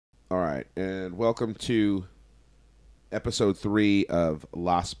All right, and welcome to episode 3 of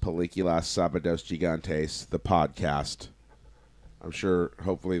Las Películas Sábados Gigantes, the podcast. I'm sure,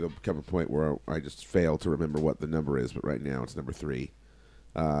 hopefully, there'll come a point where I just fail to remember what the number is, but right now it's number 3.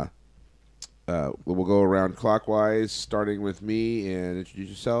 We'll go around clockwise, starting with me, and introduce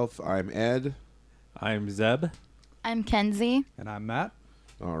yourself. I'm Ed. I'm Zeb. I'm Kenzie. And I'm Matt.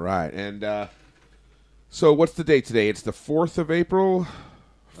 All right, and so what's the date today? It's the 4th of April?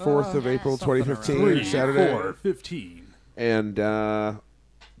 4th of April, 2015, Saturday. 4/15. And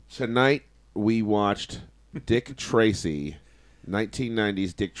tonight we watched Dick Tracy,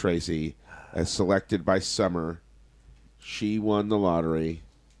 1990s Dick Tracy, as selected by Summer. She won the lottery,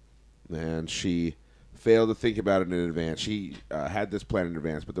 and she failed to think about it in advance. She had this plan in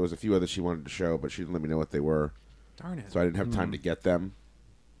advance, but there was a few others she wanted to show, but she didn't let me know what they were. Darn it. So I didn't have time to get them.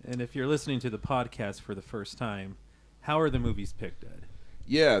 And if you're listening to the podcast for the first time, how are the movies picked, Ed?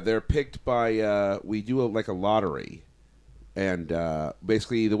 Yeah, they're picked by, we do like a lottery. And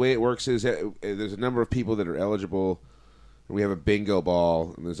basically the way it works is there's a number of people that are eligible. We have a bingo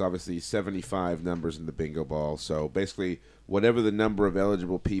ball, and there's obviously 75 numbers in the bingo ball. So basically whatever the number of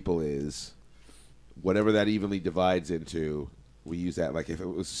eligible people is, whatever that evenly divides into, we use that. Like if it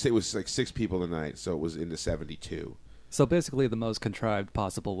was like 6 people tonight, so it was into 72. So basically the most contrived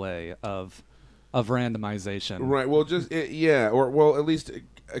possible way of randomization. Right. Well, or at least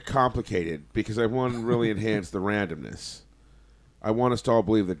complicated, because I want to really enhance the randomness. I want us to all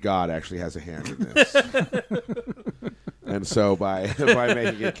believe that God actually has a hand in this. And so by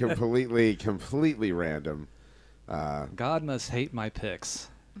making it completely random, God must hate my picks.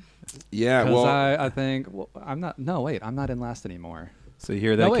 Yeah. Because Well, I think I'm not. No, wait, I'm not in last anymore. So you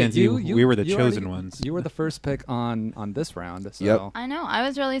hear that, No, wait, Kenzie? We were the chosen already, ones. You were the first pick on this round. So. Yep. I know. I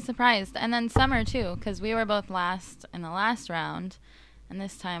was really surprised. And then Summer, too, because we were both last in the last round. And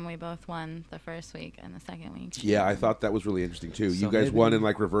this time we both won the first week and the second week. yeah, I thought that was really interesting too. So You guys maybe- won in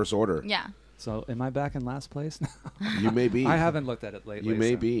like reverse order. Yeah. So am I back in last place? You may be. I haven't looked at it lately. You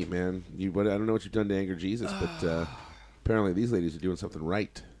may so. be, man. But I don't know what you've done to anger Jesus, but apparently these ladies are doing something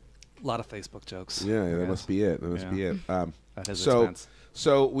right. A lot of Facebook jokes. Yeah, I that guess. must be it. That must be it. At his So, expense.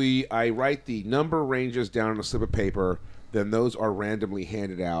 I write the number ranges down on a slip of paper. Then those are randomly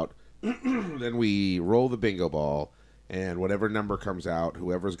handed out. Then we roll the bingo ball, and whatever number comes out,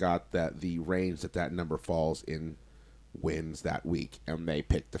 whoever's got the range that number falls in wins that week, and they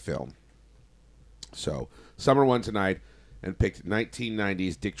pick the film. So Summer won tonight and picked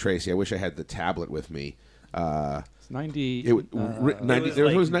 1990s Dick Tracy. I wish I had the tablet with me. It's 90. It was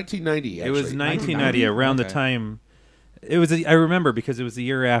 1990. It was Actually. 1990, around the time. It was. I remember because it was the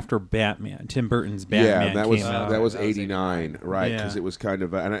year after Batman. Tim Burton's Batman Yeah, that came was out. that was That was 89, right? Because Yeah. it was kind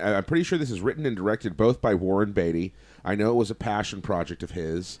of, and I'm pretty sure this is written and directed both by Warren Beatty. I know it was a passion project of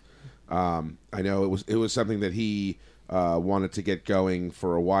his. I know it was something that he wanted to get going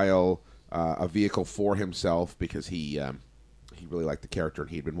for a while, a vehicle for himself, because he really liked the character and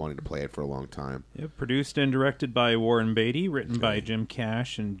he'd been wanting to play it for a long time. Yep, produced and directed by Warren Beatty, written by Jim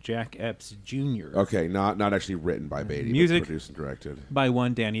Cash and Jack Epps Jr. Okay, not actually written by Beatty, Music. but produced and directed. By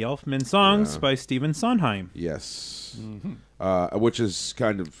one Danny Elfman. Songs by Stephen Sondheim. Yes, which is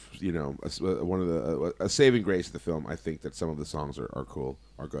kind of one of the a saving grace of the film. I think that some of the songs are cool,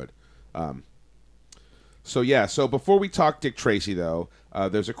 are good. So before we talk Dick Tracy, though,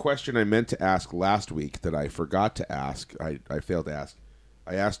 there's a question I meant to ask last week that I forgot to ask. I failed to ask.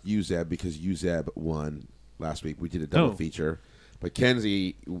 I asked you, Zeb, because you, Zeb, won last week. We did a double feature. But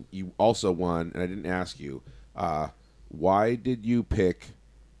Kenzie, you also won, and I didn't ask you. Why did you pick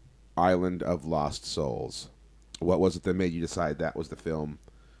Island of Lost Souls? What was it that made you decide that was the film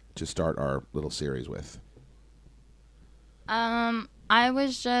to start our little series with? I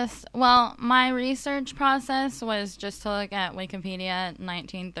was my research process was just to look at Wikipedia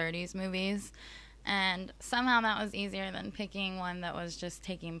 1930s movies, and somehow that was easier than picking one that was just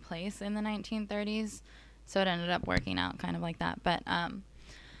taking place in the 1930s, so it ended up working out kind of like that. But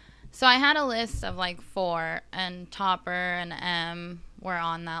so I had a list of like 4, and Topper and M were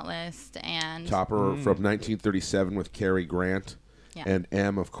on that list, and Topper from 1937 with Cary Grant, and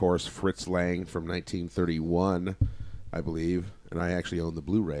M, of course, Fritz Lang from 1931, I believe. And I actually own the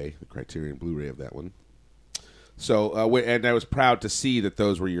Blu-ray, the Criterion Blu-ray of that one. So, and I was proud to see that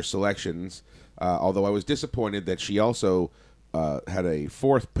those were your selections, although I was disappointed that she also had a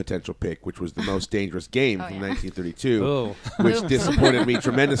 4th potential pick, which was The Most Dangerous Game from 1932, which disappointed me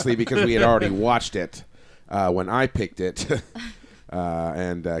tremendously because we had already watched it when I picked it.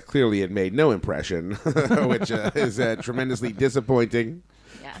 And clearly it made no impression, which is tremendously disappointing.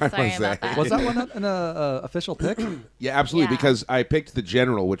 Yes. Sorry about that. Was that one an official pick? Yeah, absolutely. Yeah. Because I picked the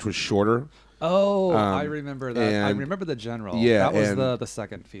general, which was shorter. Oh, I remember that. I and- remember the general. Yeah, that was and- the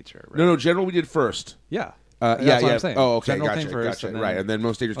second feature. Right? No, general we did first. Yeah. Yeah, That's what yeah. I'm saying. Oh, okay, General gotcha, came first, gotcha. and then Right, and then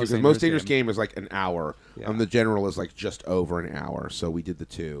most dangerous game. Most Because most Dangerous dangerous game is like an hour. Yeah. The general is like just over an hour. So we did the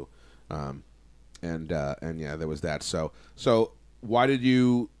two, and yeah, there was that. So why did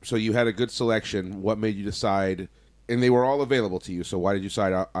you? So you had a good selection. What made you decide? And they were all available to you. So why did you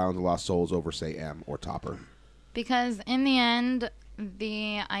decide Island of Lost Souls over, say, M or Topper? Because in the end,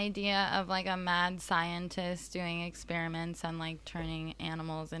 the idea of like a mad scientist doing experiments and like turning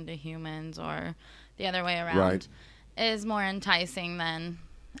animals into humans or the other way around Right. is more enticing than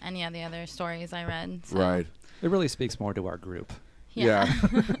any of the other stories I read. So, Right. It really speaks more to our group. Yeah.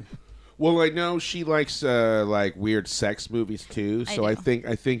 Well, I know she likes like weird sex movies too. So I do.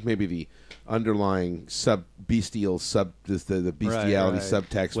 think maybe the underlying the bestiality Right.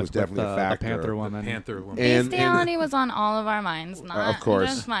 subtext was With definitely a the factor. Panther woman. Panther woman. And- Bestiality was on all of our minds, not Of course.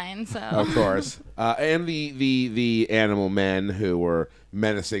 just mine. So Of course. And the animal men who were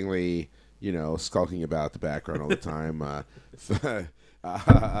menacingly, skulking about the background all the time.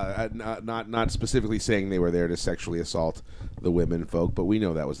 Not specifically saying they were there to sexually assault the women folk, but we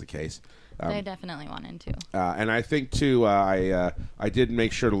know that was the case. they definitely wanted to. And I think too, I did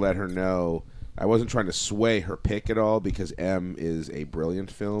make sure to let her know I wasn't trying to sway her pick at all because M is a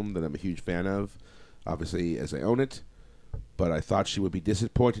brilliant film that I'm a huge fan of, obviously as I own it. But I thought she would be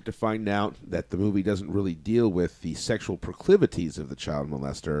disappointed to find out that the movie doesn't really deal with the sexual proclivities of the child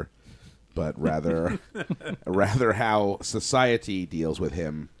molester, but rather how society deals with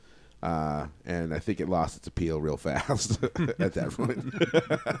him. And I think it lost its appeal real fast at that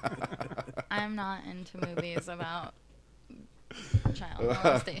point. I'm not into movies about child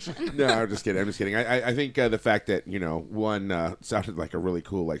molestation. No, I'm just kidding. I think the fact that one sounded like a really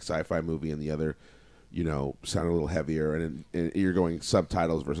cool like sci-fi movie and the other sounded a little heavier, and you're going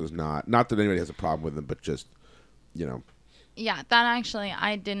subtitles versus not that anybody has a problem with them, but just Yeah, that actually,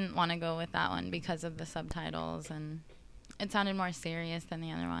 I didn't want to go with that one because of the subtitles, and it sounded more serious than the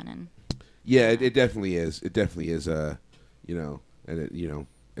other one. And yeah, it definitely is. It definitely is. And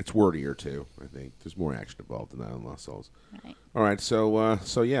it's wordier too. I think there's more action involved in Island of Lost Souls. right. All right, so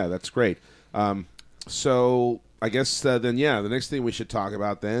yeah, that's great. So I guess then the next thing we should talk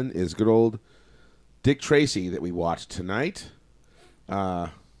about then is good old Dick Tracy that we watched tonight.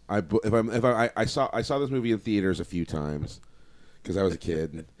 I saw this movie in theaters a few times because I was a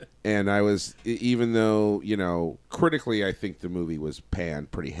kid, and I was, even though critically I think the movie was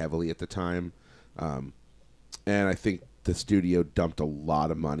panned pretty heavily at the time, and I think the studio dumped a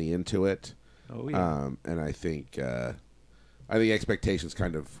lot of money into it. Oh yeah. And I think expectations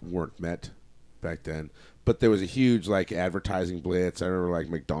kind of weren't met back then. But there was a huge advertising blitz. I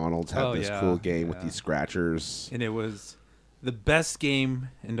remember McDonald's had this cool game with these scratchers. And it was the best game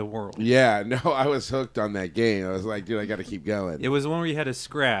in the world. Yeah, no, I was hooked on that game. I was like, dude, I got to keep going. It was one where you had to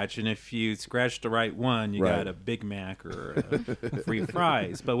scratch, and if you scratched the right one, you Right. got a Big Mac or free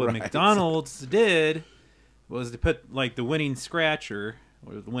fries. But what McDonald's did was to put the winning scratcher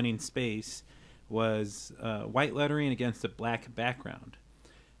or the winning space was white lettering against a black background.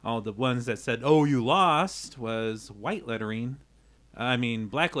 All the ones that said, "Oh, you lost," was white lettering.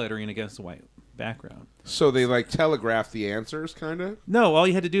 Black lettering against a white background. So they telegraphed the answers, kind of. No, all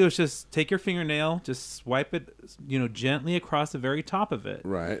you had to do was just take your fingernail, just swipe it, gently across the very top of it.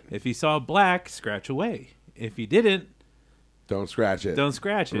 Right. If you saw black, scratch away. If you didn't, Don't scratch it. don't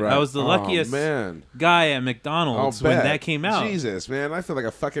scratch it. Right. I was the luckiest man. guy at McDonald's I'll when bet. that came out. Jesus, man, I feel like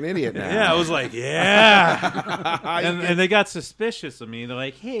a fucking idiot now. Yeah, I was like, yeah. and they got suspicious of me. They're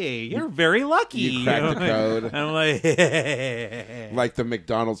like, hey, you're very lucky. You cracked the code. And I'm like, Like the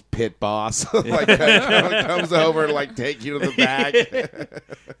McDonald's pit boss, comes over to take you to the back.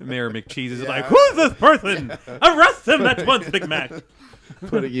 Mayor McCheese is like, who's this person? Arrest him at once, Big Mac.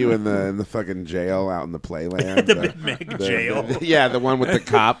 Putting you in the fucking jail out in the playland. The Big Mac jail. Yeah, the one with the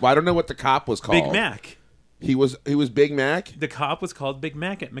cop. Well, I don't know what the cop was called. Big Mac. He was Big Mac. The cop was called Big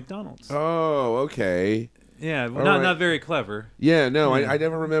Mac at McDonald's. Oh, okay. Yeah, All not right. very clever. Yeah, no, I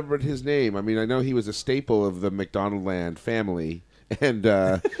never remembered his name. I mean, I know he was a staple of the McDonaldland family, and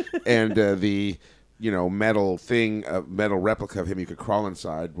the metal replica of him you could crawl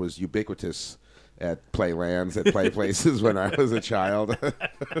inside was ubiquitous at playlands, at play places when I was a child.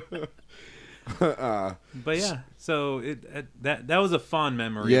 But yeah, so that was a fond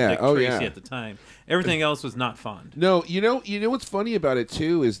memory of Dick Tracy at the time. Everything else was not fond. No, you know what's funny about it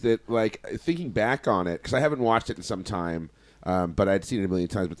too is that thinking back on it, because I haven't watched it in some time, but I'd seen it a million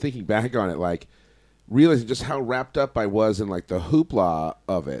times. But thinking back on it, realizing just how wrapped up I was in like the hoopla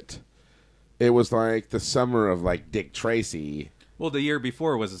of it. It was like the summer of like Dick Tracy. Well, the year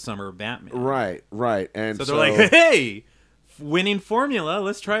before was the summer of Batman. Right. And so they're like, hey, winning formula.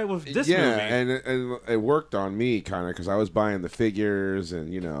 Let's try it with this movie. And it worked on me kind of because I was buying the figures and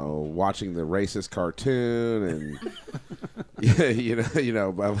watching the racist cartoon and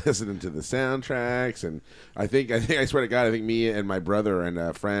by listening to the soundtracks, and I swear to God, I think me and my brother and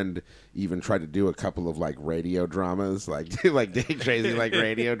a friend even tried to do a couple of like radio dramas, like Dick Tracy like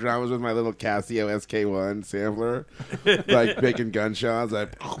radio dramas with my little Casio SK1 sampler, like making gunshots,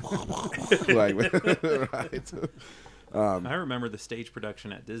 right. I remember the stage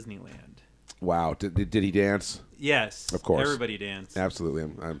production at Disneyland. Wow. Did he dance? Yes. Of course. Everybody danced.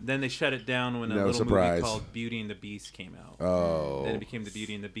 Absolutely. Then they shut it down when a No little surprise. movie called Beauty and the Beast came out. Oh. Then it became the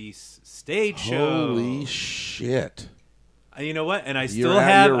Beauty and the Beast stage show. Holy shit. And you know what? And I You're still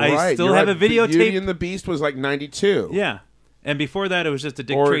have right. a videotape. Beauty and the Beast was like 92. Yeah. And before that, it was just a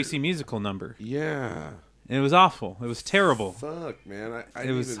Dick Tracy musical number. Yeah. And it was awful. It was terrible. Fuck, man. I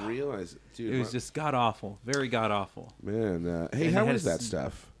didn't even realize it. Dude, it was just god-awful. Very god-awful. Man, hey, how is that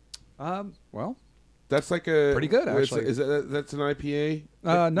stuff? Well, that's like a... pretty good, actually. That's an IPA?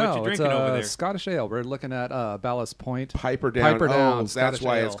 No, it's over there? Scottish ale. We're looking at Ballast Point. Piper Down. Piper Down, that's Scottish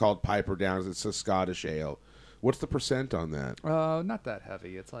why ale. it's called Piper Down. It's a Scottish ale. What's the percent on that? Not that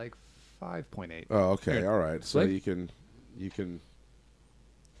heavy. It's like 5.8. Oh, okay. Here. All right. So Like- you can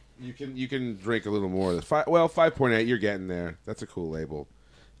drink a little more. 5.8. You're getting there. That's a cool label.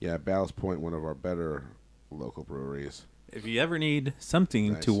 Yeah, Ballast Point, one of our better local breweries. If you ever need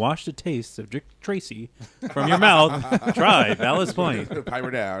something Nice. to wash the taste of Dick Tracy from your mouth, try Ballast Point.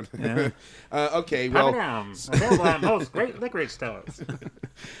 Piper Down. Yeah. Okay. Well. Available at most great liquor stores.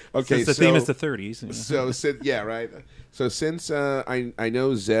 Okay. Since the theme is the 30s. So yeah, right. So since I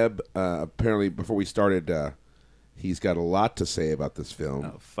know Zeb apparently before we started he's got a lot to say about this film.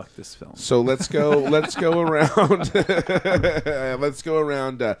 Oh, fuck this film. So let's go around let's go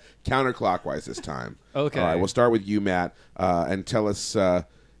around counterclockwise this time. Okay. All right, we'll start with you, Matt, and tell us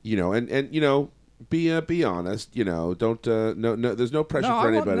be honest, don't no there's no pressure for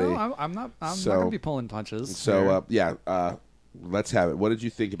anybody. I'm not going to be pulling punches. So let's have it. What did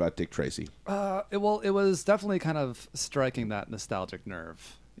you think about Dick Tracy? It was definitely kind of striking that nostalgic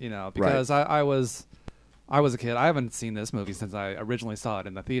nerve, because I was a kid. I haven't seen this movie since I originally saw it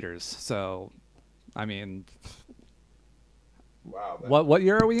in the theaters. So, I mean, Wow. what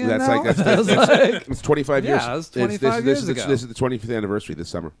year are we in That's now? like it's 25 years. Yeah, it's 25 years ago. This is the 25th anniversary this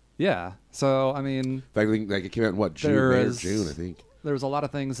summer. Yeah. So, I mean, In fact, I think it came out in what, June, There May or is- June, I think. there was a lot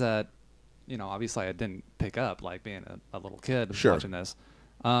of things that, obviously I didn't pick up, like being a little kid Sure. watching this.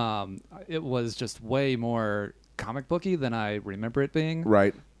 It was just way more comic booky than I remember it being.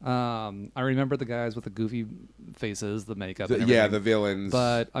 Right. I remember the guys with the goofy faces, the makeup. and Yeah, everything. the villains.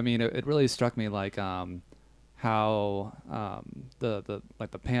 But I mean, it really struck me like how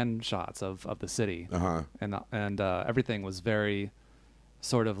the pan shots of the city and everything was very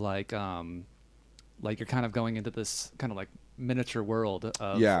sort of like you're kind of going into this kind of like miniature world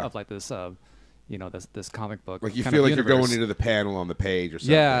of like this this comic book. like you kind feel of like you're universe. going into the panel on the page or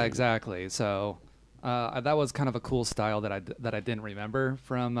something. Yeah, exactly. So that was kind of a cool style that I didn't remember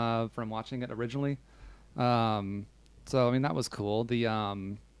from watching it originally. So I mean that was cool. The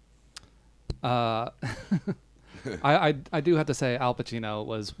I do have to say Al Pacino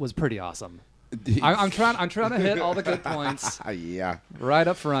was pretty awesome. I'm trying to hit all the good points Yeah. right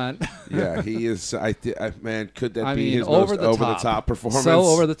up front. Yeah, he is. Man, could that I be mean, his most the top performance? So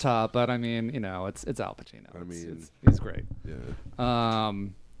over the top, but I mean, it's Al Pacino. I mean, he's great.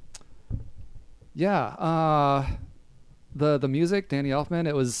 Yeah. The music, Danny Elfman.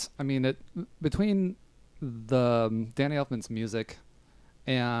 It was. I mean, between the Danny Elfman's music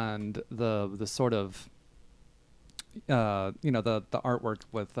and the sort of the artwork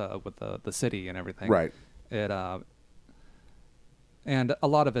with the city and everything. Right. It and a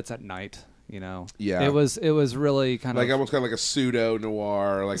lot of it's at night. Yeah. It was really kind Like of almost kind of like a pseudo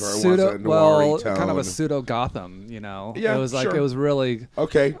noir, like or pseudo, it was a noir tone. kind of a pseudo Gotham. Yeah, it was like sure. it was really.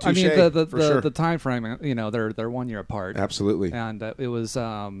 Okay, I mean, touche, the for sure. the time frame. They're 1 year apart. Absolutely. And it was.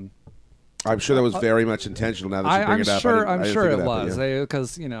 I'm sure that was very much intentional. Now that you bring I'm it up, sure. I I'm didn't sure think it of that, but was yeah.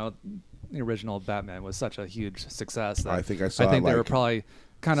 because the original Batman was such a huge success. That I think I saw I think it they were like probably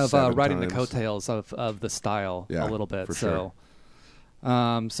kind of 7 riding the times. coattails of the style Yeah, a little bit. for So,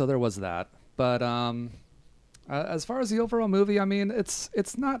 so there was that. But as far as the overall movie, I mean, it's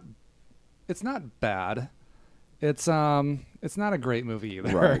not bad. It's not a great movie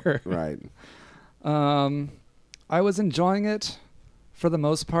either. Right. I was enjoying it. for the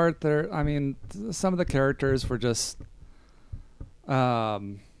most part, some of the characters were just, gosh,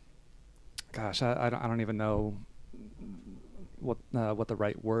 I don't even know what the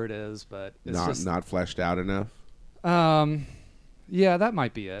right word is, but it's not fleshed out enough. Yeah, that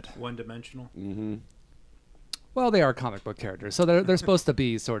might be it. One-dimensional. Mm-hmm. Well, they are comic book characters, so they're supposed to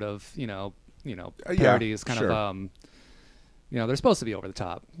be sort of parodies, kind of they're supposed to be over the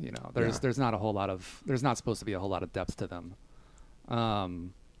top. There's not supposed to be a whole lot of depth to them.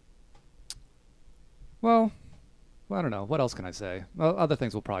 Well, I don't know. What else can I say? Well, other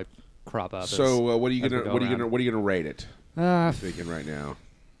things will probably crop up. So, what are you gonna rate it? I'm thinking right now.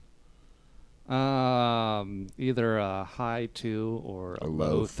 Either a high 2 or a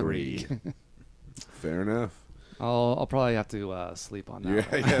low 3. Fair enough. I'll probably have to sleep on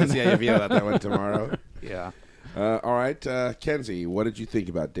that. You'll be about that one tomorrow. Yeah. All right, Kenzie, what did you think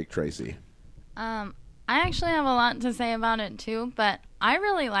about Dick Tracy? I actually have a lot to say about it too, but I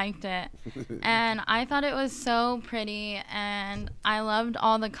really liked it. And I thought it was so pretty, and I loved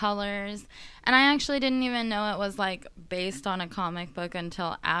all the colors. And I actually didn't even know it was like based on a comic book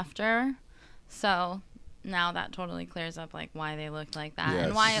until after. So now that totally clears up like why they looked like that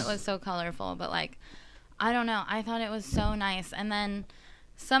and why it was so colorful. But like, I don't know. I thought it was so nice. And then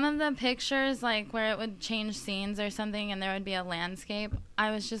some of the pictures, like where it would change scenes or something and there would be a landscape,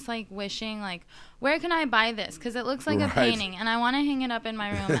 I was just like wishing, like, where can I buy this? Because it looks like a painting and I want to hang it up in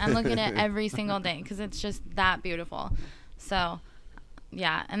my room and look at it every single day because it's just that beautiful. So,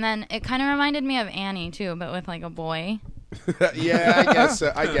 yeah. And then it kind of reminded me of Annie too, but with like a boy. Yeah, I guess.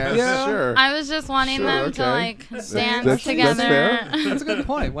 Yeah. Sure. I was just wanting them to like dance that's together. fair. That's a good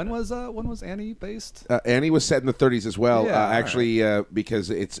point. When was Annie based? Annie was set in the 30s as well. Yeah, actually, because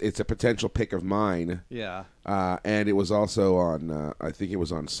it's a potential pick of mine. Yeah. And it was also on. I think it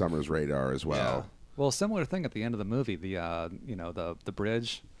was on Summer's radar as well. Yeah. Well, similar thing at the end of the movie. The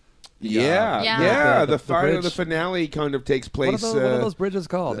bridge. Yeah. The finale kind of takes place. What are those bridges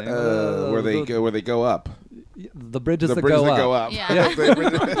called? Where they go up. The bridges that go go up. Yeah.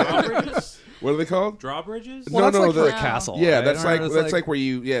 Drawbridges? What are they called? Drawbridges? Well, No, that's no, like for a castle. Yeah, right? that's like where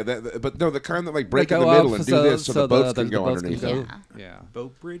you. Yeah, but no, the kind that like break They in the go middle up and do this so the boats can the go boats underneath. can go. Yeah.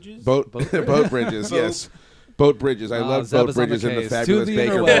 Boat bridges? Boat bridges. Yes, boat bridges. I love Zeb boat is on the bridges in the case. Fabulous To the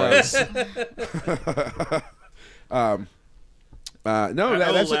Baker interwebs. Boys. No, I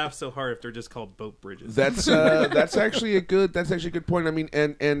will that's laugh so hard if they're just called boat bridges. that's actually a good point. I mean,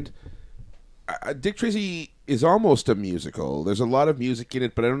 and Dick Tracy is almost a musical. There's a lot of music in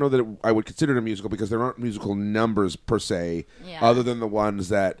it, but I don't know that I would consider it a musical because there aren't musical numbers per se, other than the ones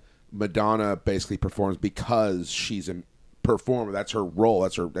that Madonna basically performs because she's a performer. That's her role.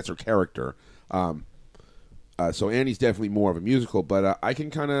 That's her character. So Annie's definitely more of a musical, but I can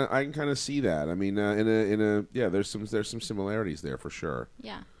kind of see that. I mean, there's some similarities there for sure.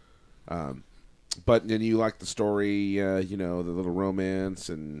 Yeah. But then you like the story, the little romance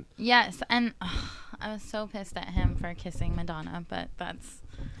and. Yes, and I was so pissed at him for kissing Madonna, but that's.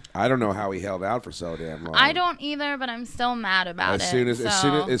 I don't know how he held out for so damn long. I don't either, but I'm still mad about it. As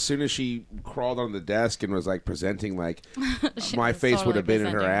soon as she crawled on the desk and was like presenting, like my face totally would have been in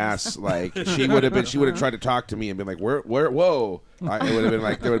her presenting ass. Like she would have tried to talk to me and been like, where, whoa! It would have been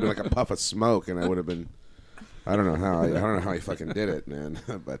like there would have been like a puff of smoke, and I would have been. I don't know how he fucking did it, man.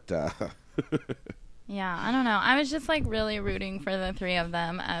 But. Yeah, I don't know. I was just like really rooting for the three of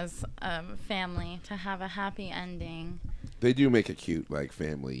them as a family to have a happy ending. They do make a cute like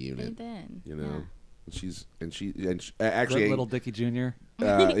family unit. They did. Yeah. She actually little Dickie Jr.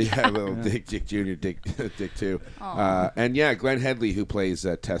 Little Dick Jr. Dick too. And yeah, Glenn Headley, who plays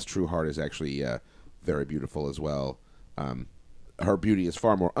Tess Trueheart, is actually very beautiful as well. Her beauty is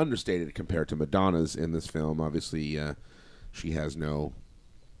far more understated compared to Madonna's in this film. Obviously, she has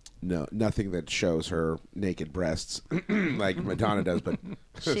nothing that shows her naked breasts like Madonna does, but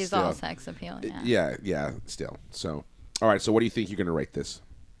she's still. all sex appeal. Yeah, still. So, all right. So, what do you think you're going to rate this?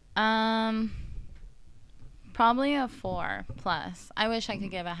 Probably a 4+. I wish I could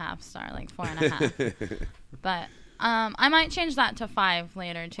give a half star, like 4.5. But I might change that to 5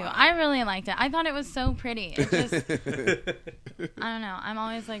 later too. I really liked it. I thought it was so pretty. It just, I don't know. I'm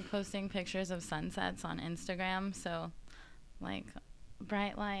always like posting pictures of sunsets on Instagram, so like.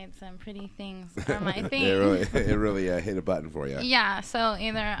 Bright lights and pretty things are my thing. It really hit a button for you. Yeah, so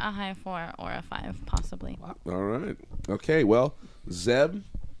either a high 4 or a 5, possibly. All right. Okay. Well, Zeb,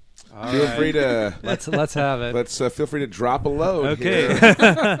 feel free to let's have it. Let's feel free to drop a load. Okay.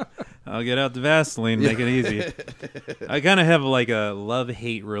 I'll get out the Vaseline, make it easy. I kind of have like a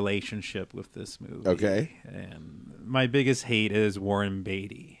love-hate relationship with this movie. Okay. And my biggest hate is Warren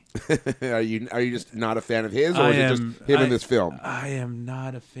Beatty. Are you just not a fan of his, or is it just him in this film? I am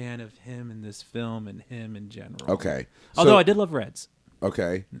not a fan of him in this film and him in general. Okay. Although I did love Reds.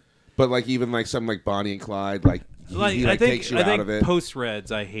 Okay. But like even like something like Bonnie and Clyde, like he takes you out of it. Post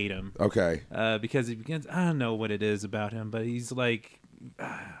Reds, I hate him. Okay. Because he begins. I don't know what it is about him, but he's like,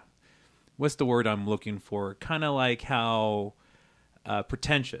 what's the word I'm looking for? Kind of like how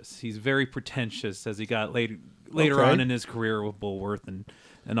pretentious. He's very pretentious as he got later on in his career with Bulworth and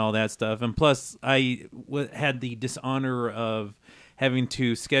all that stuff. And plus, I had the dishonor of having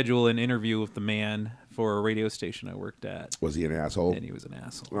to schedule an interview with the man for a radio station I worked at. Was he an asshole? And he was an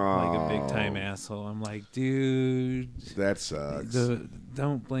asshole. Like a big-time asshole. I'm like, dude. That sucks.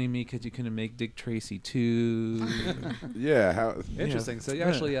 Don't blame me because you couldn't make Dick Tracy 2. Yeah. How interesting. So you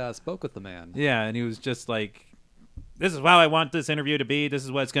actually spoke with the man. Yeah, and he was just like, this is how I want this interview to be. This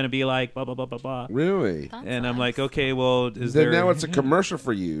is what it's going to be like, blah, blah, blah, blah, blah. Really? That's and nice. I'm like, okay, well, now it's a commercial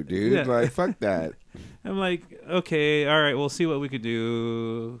for you, dude. Yeah. Like, fuck that. I'm like, okay, all right, we'll see what we could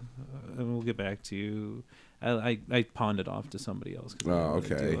do, and we'll get back to you. I pawned it off to somebody else.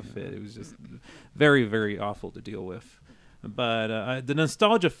 Okay. It was just very, very awful to deal with. But the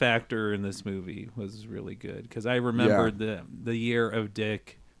nostalgia factor in this movie was really good because I remembered the year of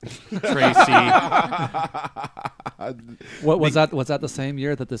Dick Tracy. What was that? Was that the same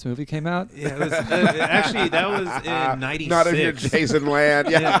year that this movie came out? Yeah, it was, actually that was in '96. Not if you're Jason Land.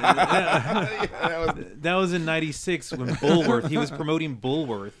 Yeah, that was in '96 when Bulworth. He was promoting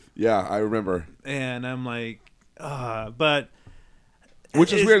Bulworth. Yeah, I remember. And I'm like, but.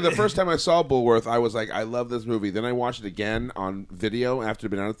 Which is weird. The first time I saw Bulworth, I was like, I love this movie. Then I watched it again on video after it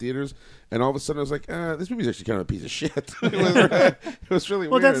had been out of theaters, and all of a sudden I was like, this movie's actually kind of a piece of shit. It was really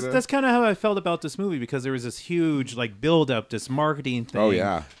weird. Well, that's kind of how I felt about this movie because there was this huge like build up, this marketing thing. Oh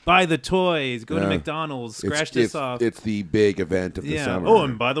yeah, buy the toys, go to McDonald's, scratch this off. It's the big event of the summer. Oh,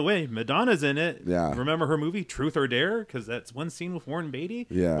 and by the way, Madonna's in it. Yeah. Remember her movie Truth or Dare? Because that's one scene with Warren Beatty.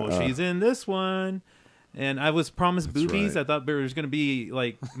 Yeah. Well, she's in this one. And I was promised boobies. Right. I thought there was going to be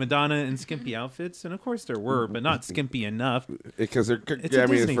like Madonna in skimpy outfits, and of course there were, but not skimpy enough. Because they're, it's a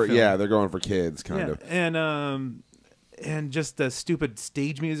Disney film. they're going for kids, kind of. And just the stupid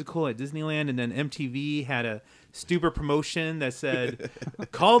stage musical at Disneyland, and then MTV had a stupid promotion that said,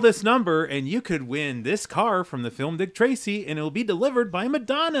 "Call this number and you could win this car from the film Dick Tracy, and it will be delivered by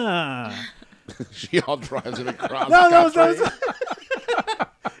Madonna." She all drives it across. No, that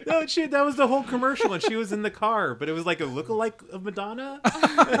was the whole commercial, and she was in the car, but it was like a lookalike of Madonna.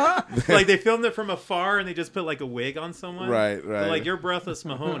 Like they filmed it from afar, and they just put like a wig on someone. Right. They're like, you're breathless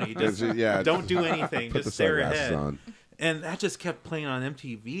Mahoney. Just don't do anything. Just stare ahead. On. And that just kept playing on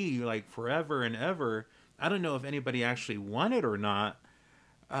MTV like forever and ever. I don't know if anybody actually won it or not,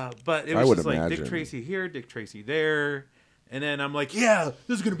 but it was just like Dick Tracy here, Dick Tracy there. And then I'm like, yeah,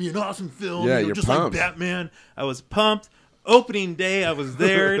 this is going to be an awesome film. Yeah, you're just pumped. like Batman. I was pumped. Opening day, I was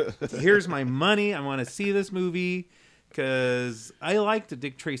there. Here's my money. I want to see this movie because I liked the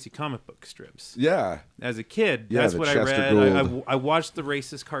Dick Tracy comic book strips. Yeah. As a kid, Yeah, that's the what Chester I read. Gould. I watched the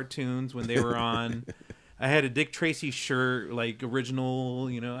racist cartoons when they were on. I had a Dick Tracy shirt, like original,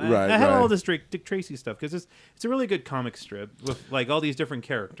 I had all this Dick Tracy stuff because it's a really good comic strip with like all these different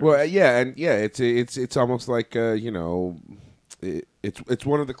characters. Well, it's almost like it's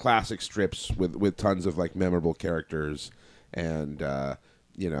one of the classic strips with tons of like memorable characters, and I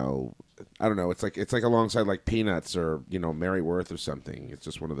don't know, it's like alongside like Peanuts or Mary Worth or something. It's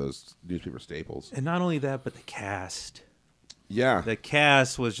just one of those newspaper staples. And not only that, but the cast. Yeah. The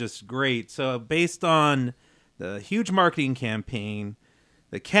cast was just great. So based on the huge marketing campaign,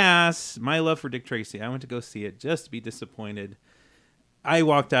 the cast, my love for Dick Tracy, I went to go see it just to be disappointed. I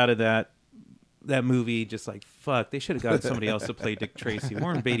walked out of that movie just like, fuck, they should have gotten somebody else to play Dick Tracy.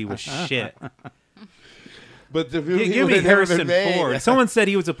 Warren Beatty was shit. But the movie give me Harrison made. Ford. Someone said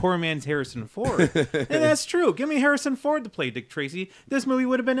he was a poor man's Harrison Ford. And that's true. Give me Harrison Ford to play Dick Tracy. This movie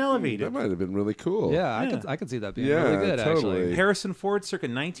would have been elevated. That might have been really cool. Yeah, I could see that being really good, totally. actually. Harrison Ford circa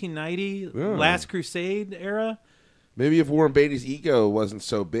 1990, Last Crusade era. Maybe if Warren Beatty's ego wasn't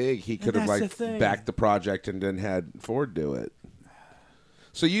so big, he could have that's the like thing. backed the project and then had Ford do it.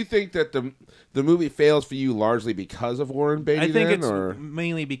 So you think that the movie fails for you largely because of Warren Beatty? I think it's or?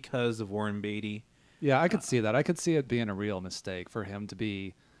 mainly because of Warren Beatty. Yeah, I could see that. I could see it being a real mistake for him to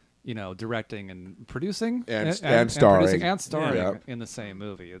be, directing and producing and starring producing and starring Yeah. in the same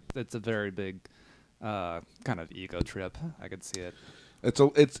movie. It's a very big kind of ego trip. I could see it.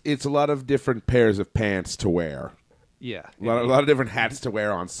 It's a lot of different pairs of pants to wear. Yeah, A lot of different hats to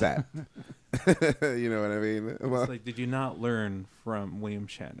wear on set. You know what I mean? It's like, did you not learn from William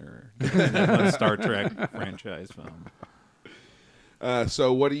Shatner in that Star Trek franchise film?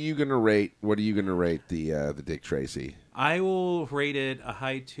 So what are you gonna rate? What are you gonna rate the Dick Tracy? I will rate it a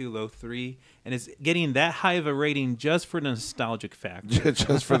high 2, low 3, and it's getting that high of a rating just for the nostalgic factor.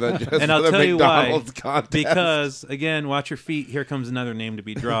 just for the and I'll tell McDonald's you why. contest. Because again, watch your feet. Here comes another name to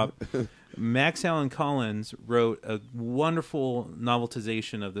be dropped. Max Allan Collins wrote a wonderful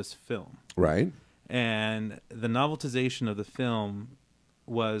novelization of this film. Right. And the novelization of the film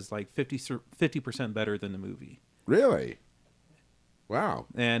was like 50% better than the movie. Really? Wow.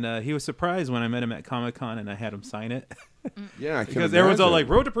 And he was surprised when I met him at Comic-Con and I had him sign it. Yeah, I can because everyone's all imagine.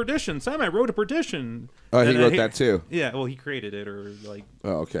 like, Road to Perdition, sign my Road to Perdition. Oh, he And, wrote that too? Yeah, well, he created it or like.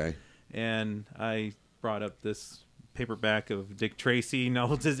 Oh, okay. And I brought up this paperback of Dick Tracy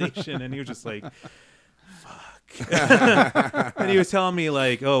novelization and he was just like, fuck. And he was telling me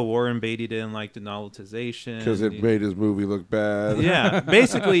like, oh, Warren Beatty didn't like the novelization. Because it made his movie look bad. Yeah.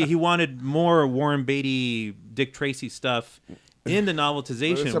 Basically, he wanted more Warren Beatty, Dick Tracy stuff in the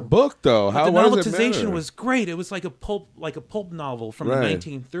novelization. But it's a book, though. But the what does it novelization matter? was great. It was like a pulp novel from the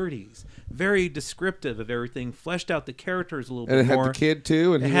 1930s. Very descriptive of everything. Fleshed out the characters a little bit more. And it had the kid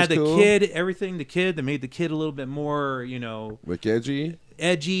too. And it he had was the cool? kid, everything. The kid. They made the kid a little bit more, like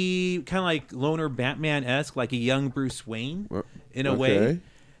edgy, kind of like loner Batman-esque, like a young Bruce Wayne in a okay. way.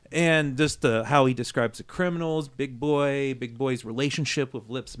 And just how he describes the criminals, Big Boy's relationship with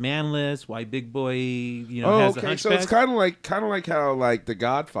Lips Manless, why Big Boy, has a hunchback. So it's kind of like how like The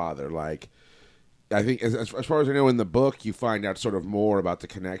Godfather, like I think as far as I know in the book, you find out sort of more about the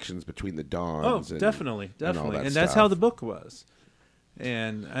connections between the Dons. Oh, definitely, and that's how the book was.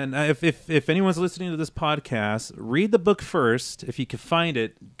 And if anyone's listening to this podcast, read the book first. If you can find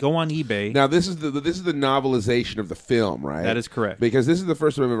it, go on eBay. Now this is the novelization of the film, right? That is correct. Because this is the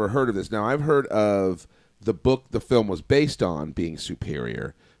first time I've ever heard of this. Now I've heard of the book the film was based on being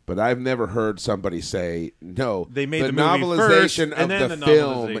superior, but I've never heard somebody say no. They made the movie novelization first, and of then the the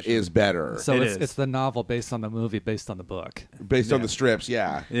film novelization. is better. So It it's the novel based on the movie, based on the book. Based on the strips,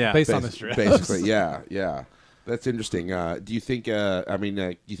 yeah. Based on the strips. Basically, yeah. That's interesting. Do you think? Do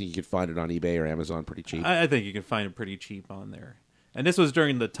you think you could find it on eBay or Amazon pretty cheap? I think you can find it pretty cheap on there. And this was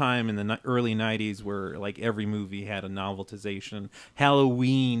during the time in the early 90s where like every movie had a novelization.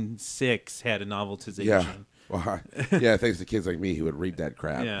 Halloween 6 had a novelization. Yeah. Well, yeah, thanks to kids like me who would read that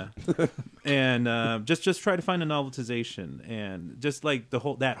crap. Yeah. And just try to find a novelization, and just like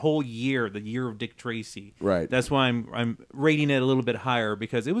that whole year, the year of Dick Tracy. Right. That's why I'm rating it a little bit higher,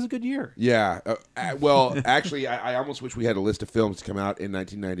 because it was a good year. Yeah. Well, actually, I almost wish we had a list of films to come out in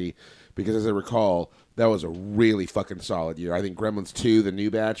 1990, because as I recall, that was a really fucking solid year. I think Gremlins 2, the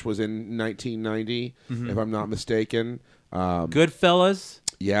new batch, was in 1990, if I'm not mistaken. Goodfellas.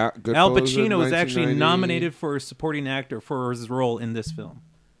 Yeah, Goodfellas. Al Pacino was actually 1990. nominated for a supporting actor for his role in this film.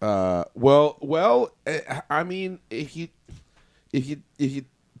 Well, I mean, if you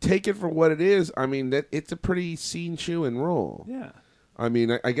take it for what it is, I mean that it's a pretty scene-chewing role. Yeah. I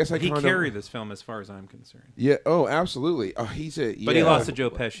mean, I guess he carried this film as far as I'm concerned. Yeah. Oh, absolutely. Oh, But he lost to Joe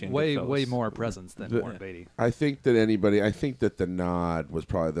Pesci. In way Goodfellas. more presence than Warren Beatty. I think that the nod was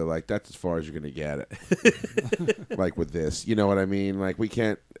probably that's as far as you're going to get it. Like with this, you know what I mean? Like we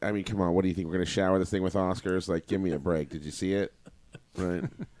can't. I mean, come on. What do you think we're going to shower this thing with Oscars? Like, give me a break. Did you see it? Right.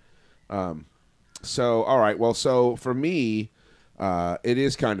 So all right. Well, so for me, it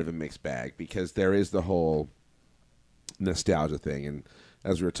is kind of a mixed bag, because there is the whole nostalgia thing, and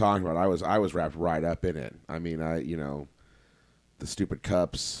as we were talking about, I was wrapped right up in it. I mean, the stupid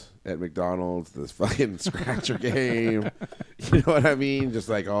cups at McDonald's, this fucking scratcher game, you know what I mean? Just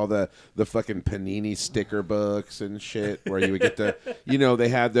like all the fucking Panini sticker books and shit, where you would get they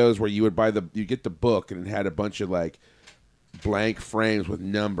had those where you would you get the book and it had a bunch of like blank frames with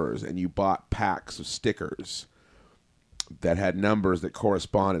numbers, and you bought packs of stickers that had numbers that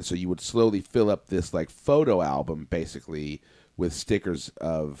corresponded, so you would slowly fill up this like photo album basically with stickers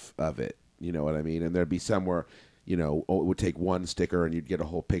of it, you know what I mean? And there'd be somewhere, it would take one sticker and you'd get a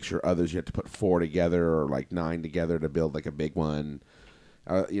whole picture. Others you had to put 4 together or like 9 together to build like a big one.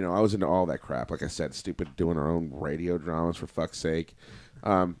 I was into all that crap. Like I said, stupid doing our own radio dramas, for fuck's sake.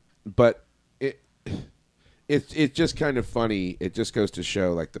 But it's just kind of funny. It just goes to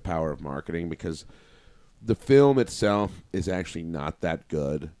show like the power of marketing, because the film itself is actually not that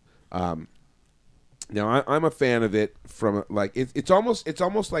good. Now I'm a fan of it from like it's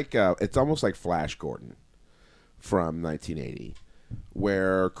almost like Flash Gordon from 1980,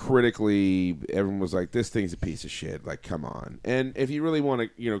 where critically everyone was like, this thing's a piece of shit. Like, come on. And if you really want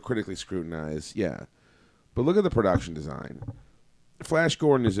to critically scrutinize, yeah, but look at the production design. Flash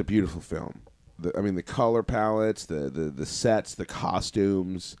Gordon is a beautiful film. The color palettes, the sets, the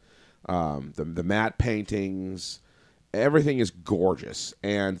costumes. The matte paintings, everything is gorgeous,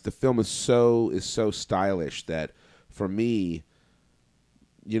 and the film is so stylish that for me,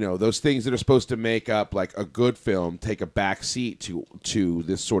 those things that are supposed to make up like a good film take a back seat to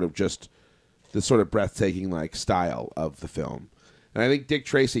this sort of breathtaking like style of the film. And I think Dick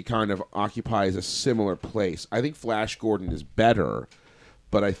Tracy kind of occupies a similar place. I think Flash Gordon is better,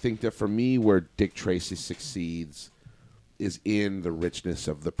 but I think that for me where Dick Tracy succeeds is in the richness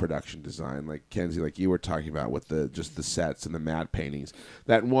of the production design. Like Kenzie, like you were talking about with the sets and the matte paintings.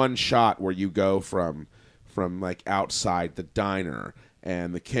 That one shot where you go from like outside the diner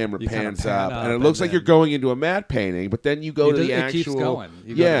and the camera pans up, and it looks like you're going into a matte painting, but then you go to the actual. It keeps going.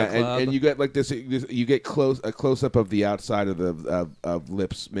 And you get like this. You get a close up of the outside of the of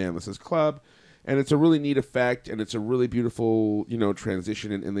Lips Manless's club, and it's a really neat effect, and it's a really beautiful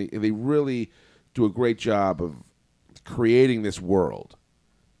transition, and they really do a great job of creating this world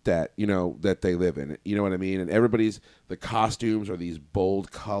that that they live in. You know what I mean? And the costumes are these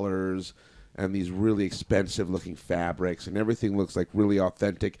bold colors and these really expensive looking fabrics, and everything looks like really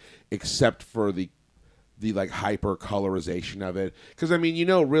authentic except for the like hyper colorization of it. Because I mean,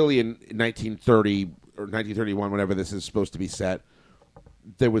 really in 1930 or 1931, whenever this is supposed to be set,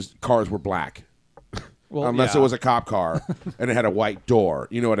 cars were black. Well, unless it was a cop car and it had a white door,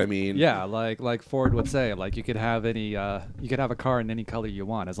 you know what I mean? Yeah, like Ford would say, like you could have a car in any color you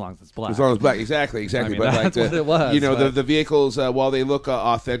want as long as it's black. As long as black, exactly. I mean, but that's what it was. The vehicles, while they look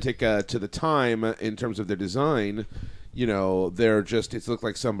authentic to the time in terms of their design, they're just it looked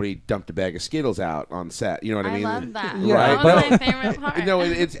like somebody dumped a bag of Skittles out on set. You know what I mean? I love that. Right? That was my favorite part. No,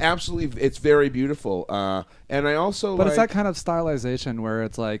 it's absolutely it's very beautiful. And I also But it's that kind of stylization where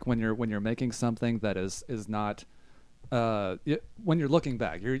it's like when you're making something that is not when you're looking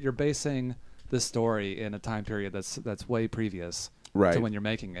back, you're basing this story in a time period that's way previous to when you're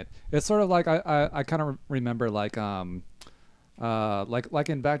making it. It's sort of like I kind of remember like in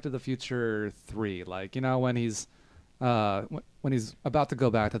Back to the Future 3, like when he's about to go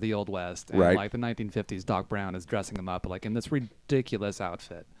back to the Old West, and like the 1950s, Doc Brown is dressing him up like in this ridiculous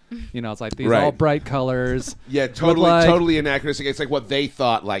outfit. It's like these all bright colors. Yeah, totally anachronistic. It's like what they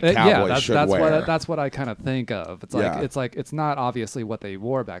thought like cowboys should wear. That's what I kind of think of. It's like it's not obviously what they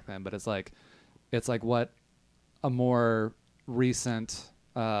wore back then, but it's like what a more recent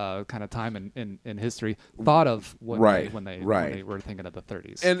kind of time in history thought of when they were thinking of the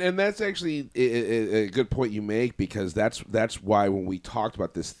 30s. And that's actually a good point you make, because that's why when we talked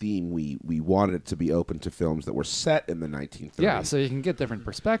about this theme, we wanted it to be open to films that were set in the 1930s. Yeah, so you can get different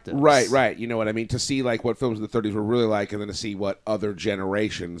perspectives. Right. You know what I mean? To see like what films in the 30s were really like, and then to see what other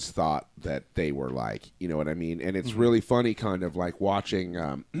generations thought that they were like. You know what I mean? And it's really funny kind of like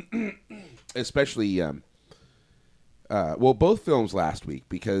watching especially both films last week,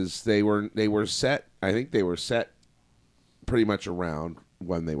 because they were set. I think they were set pretty much around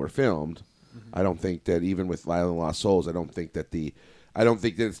when they were filmed. I don't think that even with Lila and Lost Souls, I don't think that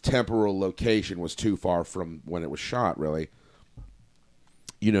its temporal location was too far from when it was shot. Really,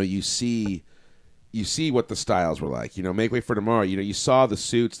 you see what the styles were like. Make Way for Tomorrow. You saw the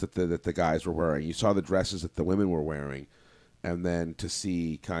suits that the guys were wearing. You saw the dresses that the women were wearing, and then to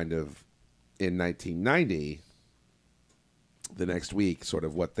see kind of in 1990. The next week, sort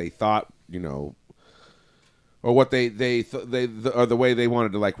of what they thought, or what they or the way they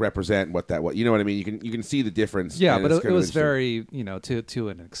wanted to like represent what that was. You know what I mean? You can see the difference. Yeah, but it was very to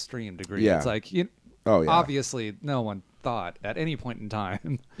an extreme degree. Yeah. It's like obviously no one thought at any point in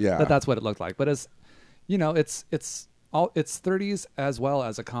time that's what it looked like. But it's it's 30s as well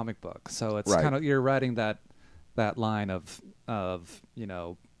as a comic book, so it's kind of you're writing that line of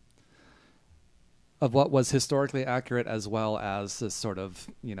what was historically accurate, as well as this sort of,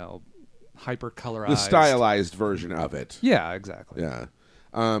 hyper colorized, the stylized version of it. Yeah, exactly. Yeah.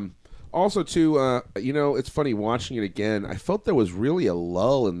 Also, too, it's funny watching it again. I felt there was really a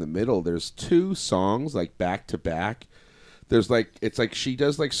lull in the middle. There's two songs like back to back. There's like it's like she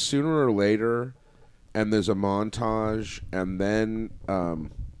does like Sooner or Later, and there's a montage, and then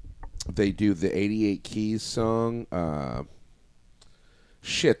they do the 88 Keys song.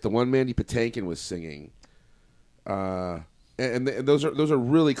 The one Mandy Patinkin was singing, and those are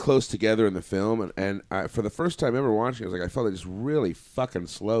really close together in the film. And for the first time ever watching, I felt it just really fucking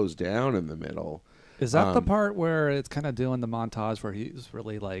slows down in the middle. Is that the part where it's kind of doing the montage where he's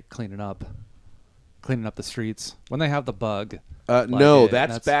really like cleaning up the streets when they have the bug? No,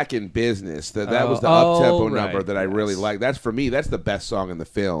 that's Back in Business. That was the up-tempo number that I really like. That's, for me, that's the best song in the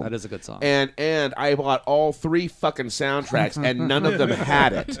film. That is a good song. And I bought all three fucking soundtracks, and none of them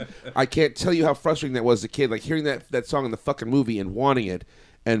had it. I can't tell you how frustrating that was as a kid, like hearing that song in the fucking movie and wanting it,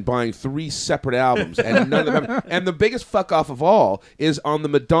 and buying 3 separate albums, and none of them. And the biggest fuck off of all is on the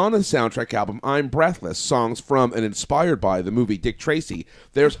Madonna soundtrack album, "I'm Breathless," songs from and inspired by the movie Dick Tracy.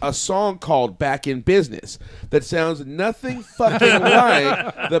 There's a song called "Back in Business" that sounds nothing fucking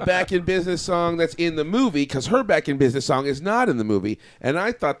like the "Back in Business" song that's in the movie, because her "Back in Business" song is not in the movie, and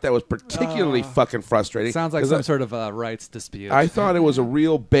I thought that was particularly fucking frustrating. Sounds like some sort of rights dispute. I thought it was a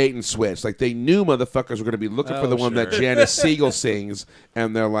real bait and switch. Like, they knew motherfuckers were going to be looking for the one that Janice Siegel sings,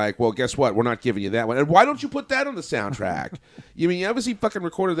 and they're like, well, guess what? We're not giving you that one. And why don't you put that on the soundtrack? You mean, you obviously fucking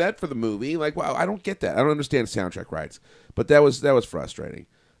recorded that for the movie? Like, wow, I don't get that. I don't understand soundtrack rights. But that was frustrating.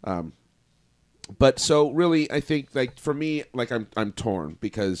 But so really, I think, like, for me, like, I'm torn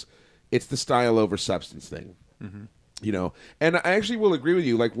because it's the style over substance thing. Mm-hmm. You know, and I actually will agree with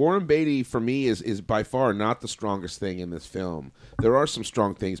you. Like, Warren Beatty, for me, is by far not the strongest thing in this film. There are some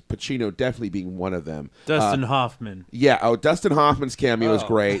strong things, Pacino definitely being one of them. Dustin Hoffman. Yeah, Dustin Hoffman's cameo is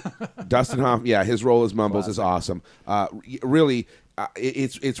great. Dustin Hoffman, yeah, his role as Mumbles is awesome. Really,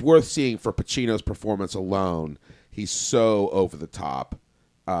 it's worth seeing for Pacino's performance alone. He's so over the top.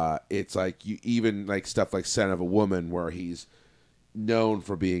 It's like, you even like stuff like "Son of a Woman," where he's known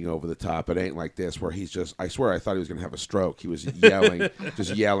for being over the top. It ain't like this, where he's just, I swear I thought he was going to have a stroke. He was yelling,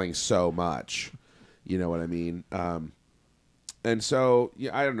 just yelling so much. You know what I mean? And so,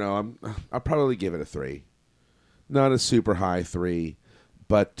 yeah, I don't know. I'll probably give it a 3. Not a super high 3.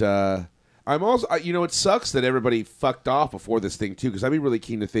 But I'm also, you know, it sucks that everybody fucked off before this thing, too, because I'd be really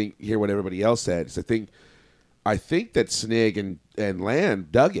keen to hear what everybody else said. Because I think that Snig and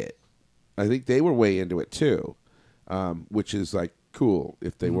Land dug it. I think they were way into it, too. Which is, like, cool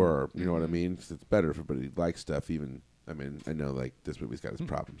if they were, you know what I mean? It's better if everybody likes stuff, even, I mean, I know, like, this movie's got its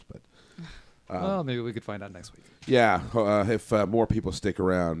problems, but... well, maybe we could find out next week. Yeah, if more people stick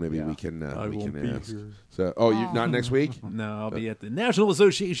around, maybe we can ask. Here. So, you not next week? No, I'll be at the National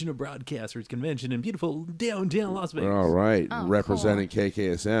Association of Broadcasters convention in beautiful downtown Las Vegas. All right, Oh, representing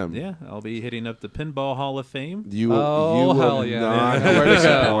KKSM. Yeah, I'll be hitting up the Pinball Hall of Fame. You will hell yeah. not be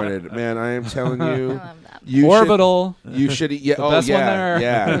disappointed, man. I am telling I you. love that. Orbital. You should. Yeah. The best one there.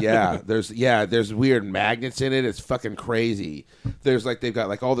 Yeah. There's weird magnets in it. It's fucking crazy. There's like, they've got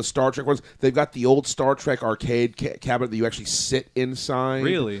like all the Star Trek ones. They've got the old Star Trek arcade cabinet that you actually sit inside.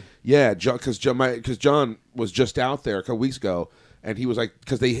 Really? Yeah, because John was just out there a couple weeks ago, and he was like,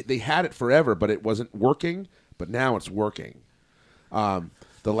 because they had it forever, but it wasn't working. But now it's working. The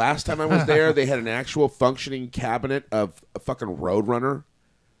last time I was there, they had an actual functioning cabinet of a fucking Roadrunner,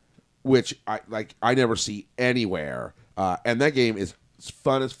 which I never see anywhere. And that game is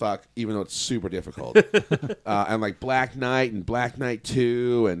fun as fuck, even though it's super difficult. And like Black Knight and Black Knight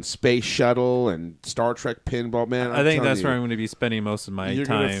 2 and Space Shuttle and Star Trek Pinball, man. I think that's where I'm going to be spending most of my You're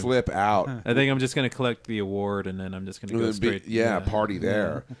time. going to flip out. I think I'm just going to collect the award, and then I'm just going to go straight. Party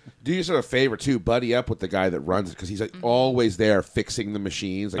there. Do yourself a favor too, buddy up with the guy that runs it, because he's like always there fixing the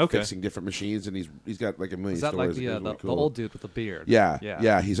machines, like fixing different machines, and he's got like a million Is that stories. like the old dude with the beard?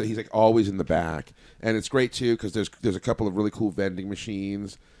 Yeah. He's like always in the back, and it's great too because there's a couple of really cool vending machines.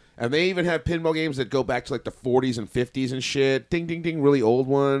 And they even have pinball games that go back to like the 40s and 50s and shit. Ding, ding, ding. Really old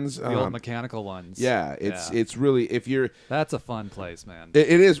ones. The old mechanical ones. Yeah, it's really, if you're... That's a fun place, man. It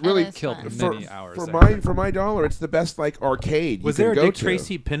is really... It is killed fun. many hours For my dollar, it's the best like arcade Was you there can a go Dick to.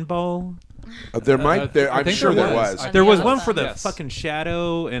 Tracy pinball? I'm sure there was. There was one Yes. for the Yes. fucking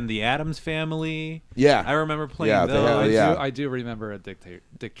Shadow and the Addams Family. Yeah. I remember playing Yeah, those. yeah. I do remember a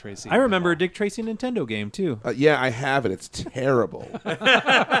Dick Tracy. I remember a pinball. Dick Tracy Nintendo game, too. Yeah, I have it. It's terrible.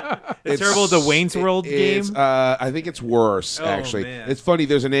 It's terrible, the Wayne's World game? I think it's worse, Oh, actually. man. It's funny.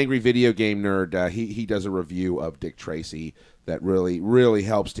 There's an angry video game nerd. He does a review of Dick Tracy that really, really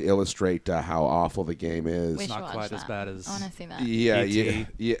helps to illustrate how awful the game is. We should Not watch quite that. as bad as... I want to see that. Yeah, E.T..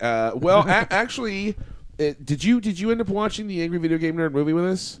 yeah. Well, actually, did you end up watching the Angry Video Game Nerd movie with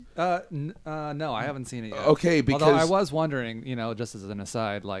us? No, I haven't seen it yet. Okay, because although I was wondering, just as an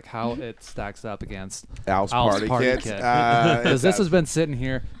aside, like how it stacks up against Al's Party Kit. Because this has been sitting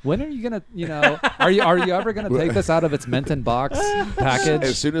here. When are you gonna, are you ever gonna take this out of its mint in box package?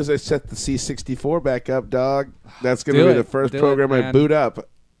 As soon as I set the C64 back up, dog, that's going Do to be it. the first Do it, program I man. boot up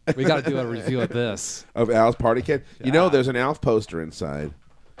We got to do a review of this. of Al's Party Kit. You know, there's an Alf poster inside.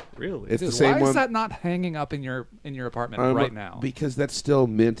 Really? It's Dude, the same why one. is that not hanging up in your apartment right now? Because that's still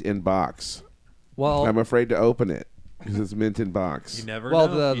mint in box. Well, I'm afraid to open it because it's mint in box. You never well,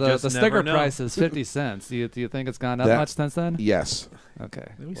 know. You the just sticker never know. price is 50 cents. Do you think it's gone up That- much since then? Yes. Okay.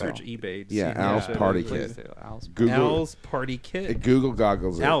 Let me search eBay. to Yeah, see Al's how much Party it Kit. is. Please do. Al's. Google Al's Party Kit. Google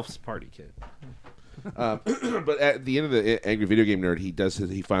goggles. It. Alf's Party Kit. But at the end of the Angry Video Game Nerd, he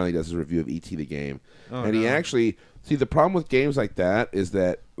finally does his review of E.T. the game, he actually the problem with games like that is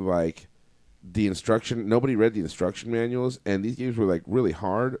that like nobody read the instruction manuals, and these games were like really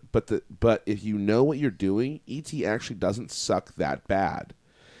hard. But if you know what you're doing, E.T. actually doesn't suck that bad.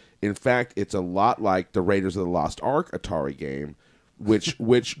 In fact, it's a lot like the Raiders of the Lost Ark Atari game, which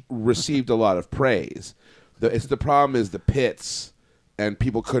received a lot of praise. The problem is the pits, and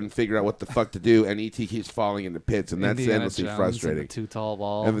people couldn't figure out what the fuck to do, and E.T. keeps falling into pits, and that's Indiana endlessly Jones frustrating. And the two tall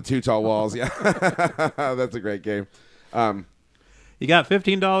walls. And the two tall walls, yeah. That's a great game. You got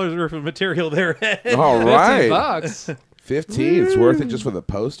 $15 worth of material there. All right. $15. 15. It's worth it just for the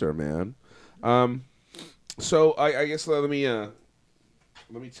poster, man. So I guess let me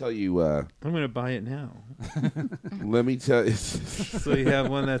tell you. I'm going to buy it now. Let me tell you. So you have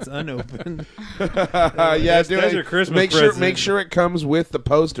one that's unopened. Yeah, do those it. are Christmas Make sure it comes with the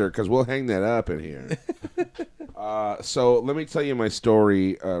poster, because we'll hang that up in here. So let me tell you my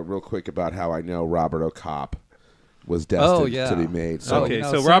story real quick about how I know Robert O'Cop was destined to be made. So,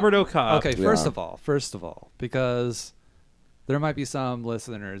 so Robert O'Cop. Okay, first of all, because there might be some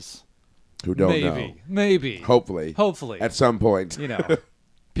listeners who don't know. Maybe. Hopefully. At some point. You know,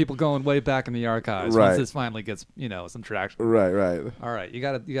 people going way back in the archives once this finally gets, some traction. Right. All right, you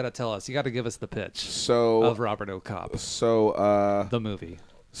gotta tell us. You gotta give us the pitch of Robert O'Cop. So the movie.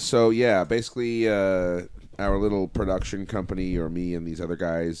 So yeah, basically our little production company, or me and these other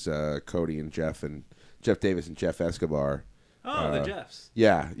guys, Cody and Jeff Davis and Jeff Escobar. Oh, the Jeffs.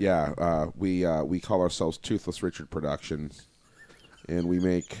 Yeah. We call ourselves Toothless Richard Productions, and we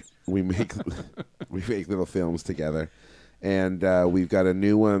make little films together. And we've got a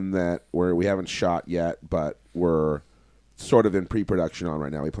new one that we haven't shot yet, but we're sort of in pre-production on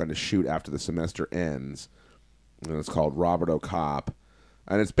right now. We plan to shoot after the semester ends, and it's called Robert O'Cop,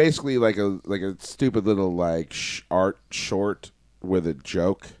 and it's basically like a stupid little art short with a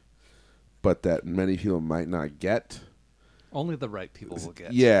joke, but that many people might not get. Only the right people will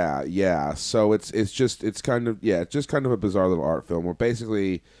get. Yeah. So it's just kind of a bizarre little art film where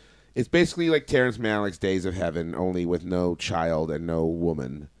it's basically like Terrence Malick's Days of Heaven, only with no child and no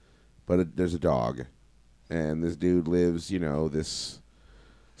woman, but there's a dog, and this dude lives, this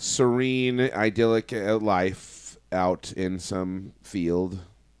serene, idyllic life out in some field,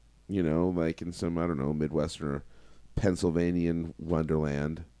 like in some, I don't know, Midwestern or Pennsylvanian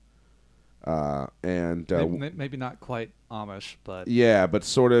wonderland. Maybe not quite Amish, but but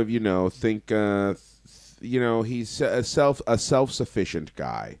sort of, think, he's a self-sufficient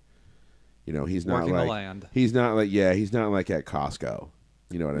guy. He's not working like the land. He's not like at Costco.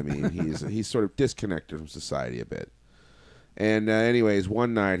 You know what I mean? He's sort of disconnected from society a bit. And anyways,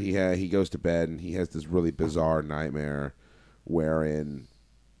 one night he goes to bed and he has this really bizarre nightmare, wherein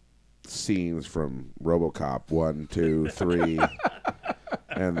scenes from RoboCop 1, 2, 3.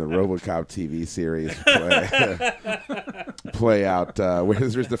 And the RoboCop TV series play out.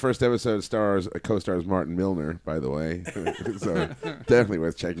 The first episode co-stars Martin Milner, by the way. So definitely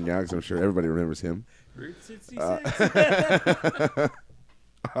worth checking out, because I'm sure everybody remembers him. Route 66.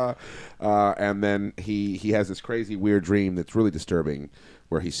 And then he has this crazy weird dream that's really disturbing,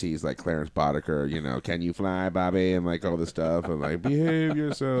 where he sees like Clarence Boddicker, can you fly, Bobby, and like all this stuff, and like behave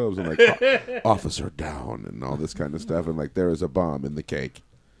yourselves, and like officer down, and all this kind of stuff, and like there is a bomb in the cake,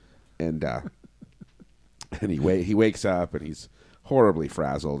 and he wakes up and he's horribly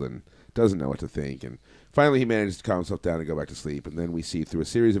frazzled and doesn't know what to think, and finally he manages to calm himself down and go back to sleep, and then we see, through a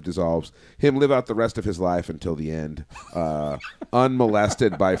series of dissolves, him live out the rest of his life until the end,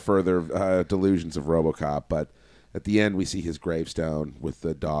 unmolested by further delusions of RoboCop. But at the end we see his gravestone with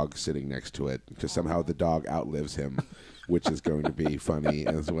the dog sitting next to it, because somehow the dog outlives him, which is going to be funny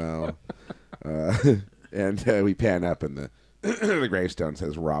as well. And we pan up, and the gravestone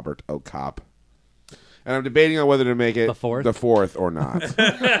says Robert O'Cop. And I'm debating on whether to make it the fourth or not,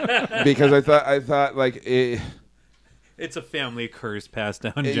 because I thought like it's a family curse passed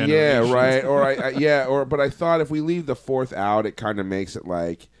down generations. Yeah, right. But I thought if we leave the fourth out, it kind of makes it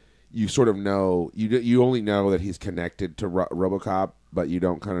like you sort of know you only know that he's connected to RoboCop, but you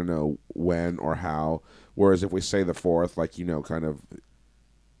don't kind of know when or how. Whereas if we say the fourth, like kind of.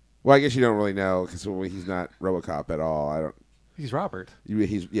 Well, I guess you don't really know, because he's not RoboCop at all. He's Robert.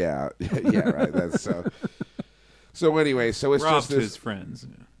 He's right. That's so. So anyway, so it's Rob's just this, his friends.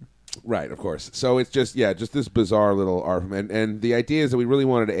 Right, of course. So it's just this bizarre little art, and the idea is that we really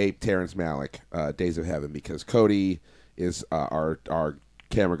wanted to ape Terrence Malick, Days of Heaven, because Cody is our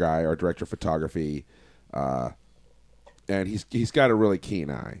camera guy, our director of photography, and he's got a really keen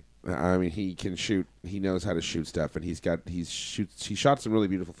eye. I mean, he can shoot. He knows how to shoot stuff, and he shot some really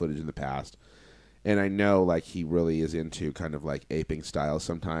beautiful footage in the past. And I know, like, he really is into kind of, like, aping styles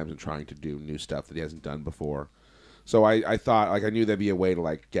sometimes and trying to do new stuff that he hasn't done before. So I thought, like, I knew there'd be a way to,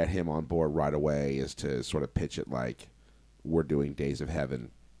 like, get him on board right away is to sort of pitch it like we're doing Days of Heaven.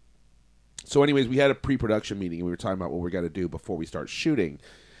 So anyways, we had a pre-production meeting, and we were talking about what we got to do before we start shooting.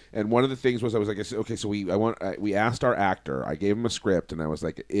 And one of the things was I was like, okay, so we asked our actor. I gave him a script, and I was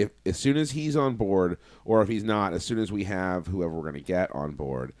like, if as soon as he's on board, or if he's not, as soon as we have whoever we're going to get on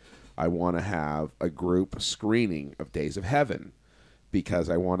board, I want to have a group screening of Days of Heaven, because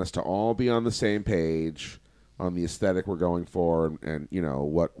I want us to all be on the same page on the aesthetic we're going for, and you know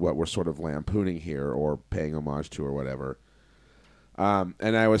what we're sort of lampooning here or paying homage to or whatever.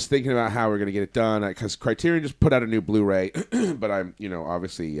 And I was thinking about how we're going to get it done, because Criterion just put out a new Blu-ray, but I'm, you know,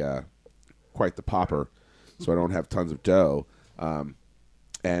 obviously quite the pauper, so I don't have tons of dough.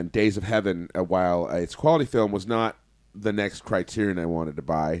 And Days of Heaven, while its quality film, was not the next Criterion I wanted to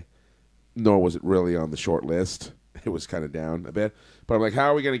buy, nor was it really on the short list. It was kind of down a bit. But I'm like,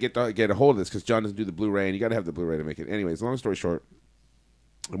 how are we going to get a hold of this? Because John doesn't do the Blu-ray, and you got to have the Blu-ray to make it. Anyways, long story short,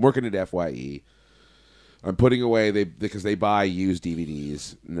 I'm working at FYE. I'm putting away, because they buy used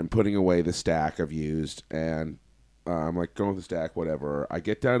DVDs, and I'm putting away the stack of used, and I'm like, going with the stack, whatever. I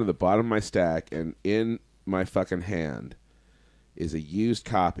get down to the bottom of my stack, and in my fucking hand is a used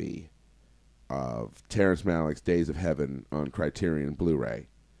copy of Terrence Malick's Days of Heaven on Criterion Blu-ray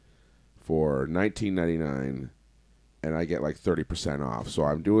for $19.99, and I get like 30% off. So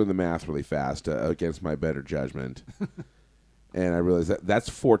I'm doing the math really fast against my better judgment, and I realized that's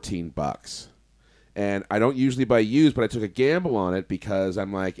 $14. And I don't usually buy used, but I took a gamble on it because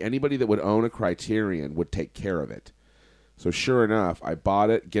I'm like, anybody that would own a Criterion would take care of it. So sure enough, I bought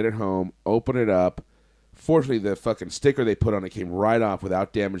it, get it home, open it up. Fortunately, the fucking sticker they put on it came right off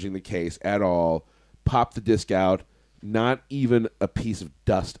without damaging the case at all. Popped the disc out. Not even a piece of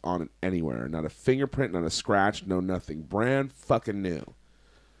dust on it anywhere. Not a fingerprint, not a scratch, no nothing. Brand fucking new.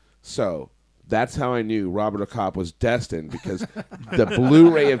 So that's how I knew Robert O'Kopp was destined, because the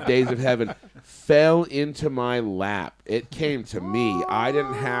Blu-ray of Days of Heaven fell into my lap. It came to me. I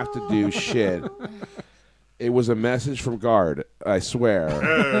didn't have to do shit. It was a message from God, I swear.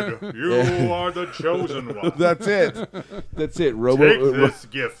 Ed, you are the chosen one. That's it. That's it. Take this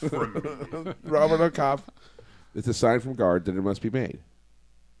gift from me. Robert O'Kopp. It's a sign from God that it must be made.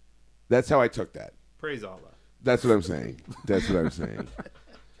 That's how I took that. Praise Allah. That's what I'm saying. That's what I'm saying.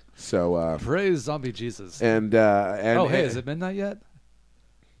 So praise zombie Jesus. And oh, hey, is it midnight yet?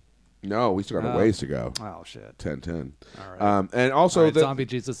 No, we still got a ways to go. Oh shit. 10:10. All right. And also right, zombie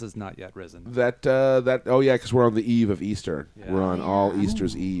Jesus is not yet risen. That oh yeah, because we're on the eve of Easter. Yeah. We're on all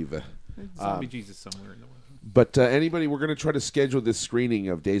Easter's Eve. Zombie Jesus somewhere in the world. But anybody, we're going to try to schedule this screening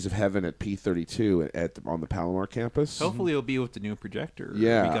of Days of Heaven at P32 on the Palomar campus. Hopefully it'll be with the new projector.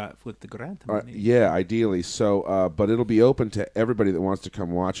 Yeah. We got with the grant money. Yeah, ideally. So, but it'll be open to everybody that wants to come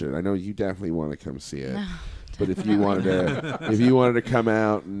watch it. I know you definitely want to come see it. No, but if you wanted to come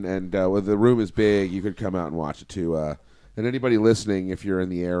out and well, the room is big, you could come out and watch it too. And anybody listening, if you're in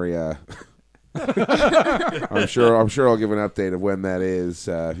the area, I'm sure I'll give an update of when that is.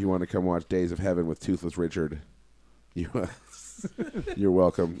 If you want to come watch Days of Heaven with Toothless Richard, you're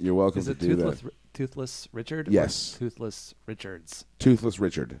welcome. You're welcome is to it do Toothless, that. Toothless Richard? Yes. Toothless Richards. Toothless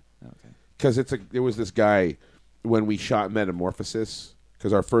Richard. Okay. Because it was this guy when we shot Metamorphosis.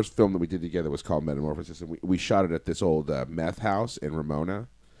 Because our first film that we did together was called Metamorphosis, and we shot it at this old meth house in Ramona.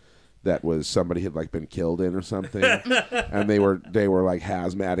 That was somebody had like been killed in or something, and they were like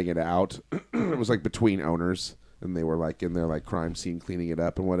hazmating it out. It was like between owners, and they were like in their like crime scene cleaning it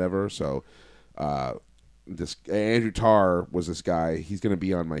up and whatever. So, this Andrew Tarr was this guy. He's going to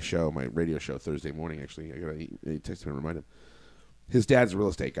be on my show, my radio show Thursday morning. Actually, I gotta text him and remind him. His dad's a real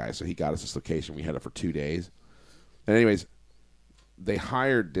estate guy, so he got us this location. We had it for 2 days, and anyways. They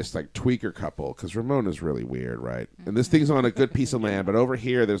hired this like tweaker couple because Ramona's really weird, right? And this thing's on a good piece of land, but over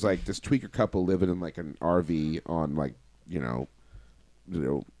here there's like this tweaker couple living in like an RV on like you know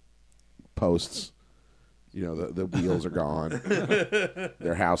posts. You know the wheels are gone.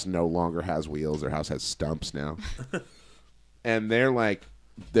 Their house no longer has wheels. Their house has stumps now, and they're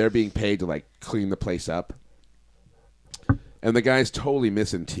being paid to like clean the place up. And the guy's totally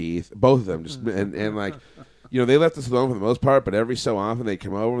missing teeth, both of them, just and like. You know, they left us alone for the most part, but every so often they'd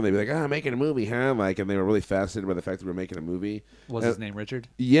come over and they'd be like, I'm making a movie, huh? Like, and they were really fascinated by the fact that we were making a movie. Was his name Richard?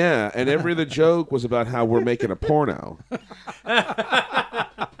 Yeah, and every other joke was about how we're making a porno.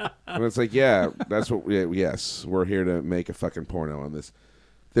 And it's like, yeah, that's what yes, we're here to make a fucking porno on this.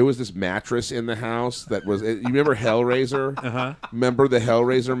 there was this mattress in the house that was. You remember Hellraiser? Uh-huh. Remember the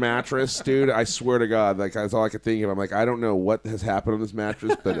Hellraiser mattress, dude? I swear to God, like that's all I could think of. I'm like, I don't know what has happened on this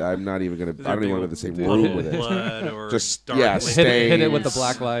mattress, but I'm not even gonna. I don't even want to be in the same room with it. Blood or Just dark yeah, liquid. Hit it with the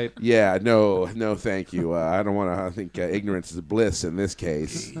Stains. black light. Yeah, no, thank you. I don't want to. I think ignorance is bliss in this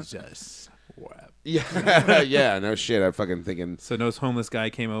case. Jesus. Wow. Yeah, yeah, no shit. I'm fucking thinking. So no homeless guy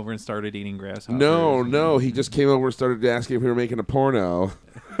came over and started eating grasshoppers. No, he just came over and started asking if we were making a porno.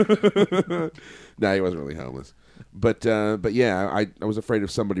 No, he wasn't really homeless, but yeah, I was afraid if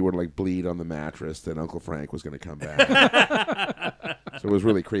somebody were to like bleed on the mattress, then Uncle Frank was going to come back. So it was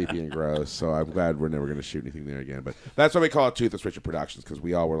really creepy and gross. So I'm glad we're never going to shoot anything there again. But that's why we call it Toothless Richard Productions, because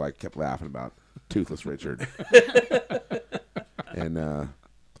we all were like kept laughing about Toothless Richard, and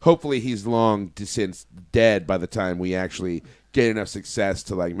hopefully he's long since dead by the time we actually get enough success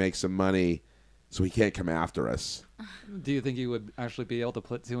to like make some money, so he can't come after us. Do you think you would actually be able to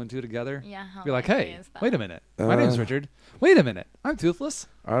put 2 and 2 together? Yeah. How Be like, likely hey, is that? wait a minute. My name's Richard. Wait a minute. I'm toothless.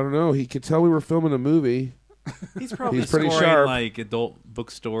 I don't know. He could tell we were filming a movie. He's probably He's pretty scoring sharp. like adult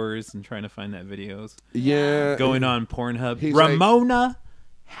bookstores and trying to find that videos. Yeah, Going on Pornhub. He's like- Ramona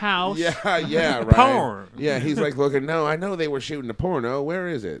House. Yeah, right. Porn. Yeah, he's like looking. No, I know they were shooting a porno. Where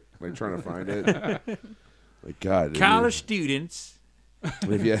is it? Like trying to find it. Like God, College students.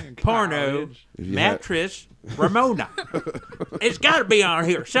 If you, Porno. if you Mattress. Ramona. It's got to be on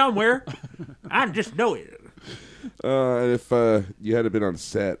here somewhere. I just know it. and if you had been on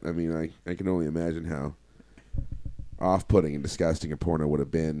set, I mean, I can only imagine how off-putting and disgusting a porno would have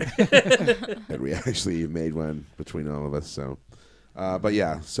been had we actually made one between all of us. So, but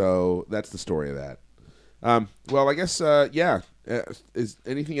yeah, so that's the story of that. Well, I guess yeah. Is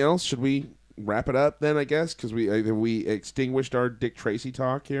anything else? Should we wrap it up then? I guess because we extinguished our Dick Tracy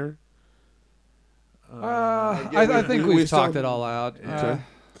talk here. I think we've talked it all out. Okay.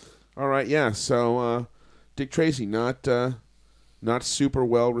 All right, yeah. So Dick Tracy, not super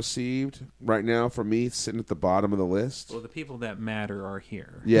well received right now for me, sitting at the bottom of the list. Well, the people that matter are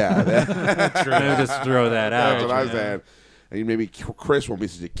here. Yeah, Let me just throw that out. that's what I was you know. saying. And maybe Chris won't be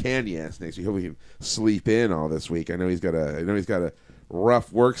such a candy ass next week. Hope he can sleep in all this week. I know he's got a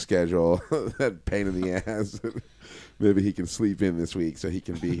rough work schedule. That pain in the ass. Maybe he can sleep in this week so he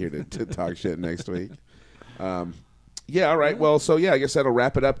can be here to talk shit next week. Yeah, all right. Well, so yeah, I guess that'll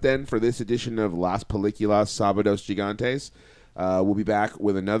wrap it up then for this edition of Las Películas Sábados Gigantes. We'll be back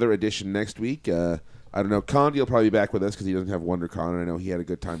with another edition next week. I don't know. Condi will probably be back with us because he doesn't have WonderCon. I know he had a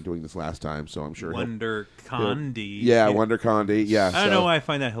good time doing this last time, so I'm sure Wonder Condi. Yeah, Wonder Condi. Yeah, I don't know why I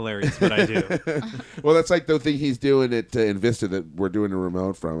find that hilarious, but I do. Well, that's like the thing he's doing at in Vista that we're doing a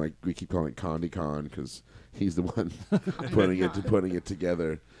remote from. Like we keep calling it Condi Con because he's the one putting it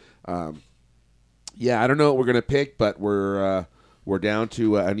together. Yeah, I don't know what we're gonna pick, but we're down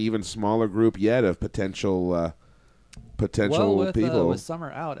to an even smaller group yet of potential people. With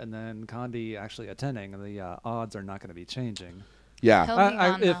summer out and then Condi actually attending, the odds are not going to be changing. Yeah, He'll be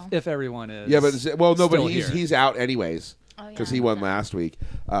gone, though. if everyone is. yeah, but well, no, but still he's out anyways Oh, yeah, because he won okay. last week.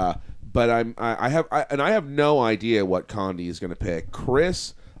 But I have no idea what Condi is going to pick.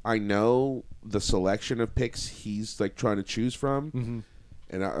 Chris, I know the selection of picks he's like trying to choose from,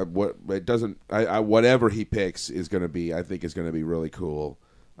 and whatever he picks is going to be, I think, is going to be really cool.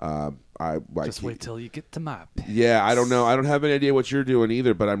 Just wait till you get to my pick. Yeah, I don't know. I don't have any idea what you're doing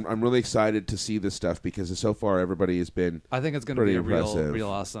either, but I'm really excited to see this stuff because so far everybody has been. I think it's going to be pretty a impressive. real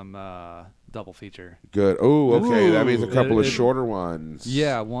awesome double feature. Good. Oh, okay. That means a Ooh. couple of shorter ones.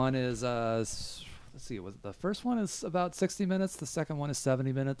 Yeah, one is let's see, the first one is about 60 minutes. The second one is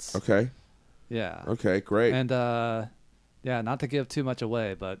 70 minutes. Okay. Yeah. Okay. Great. And yeah, not to give too much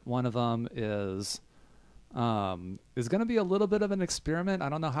away, but one of them is going to be a little bit of an experiment. I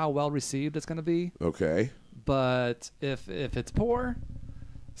don't know how well received it's going to be, Okay. but if it's poor,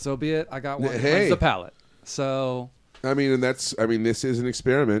 so be it. I got one. Hey. When's the palate? So this is an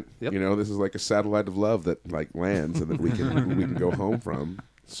experiment. Yep. You know, this is like a satellite of love that like lands and that we can go home from.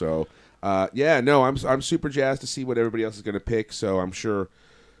 So, yeah, no, I'm super jazzed to see what everybody else is going to pick. So I'm sure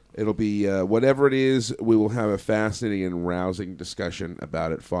it'll be whatever it is. We will have a fascinating and rousing discussion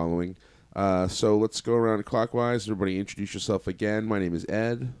about it following. So let's go around clockwise. Everybody introduce yourself again. My name is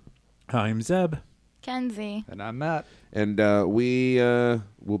Ed. I'm Zeb. Kenzie. and I'm Matt. And we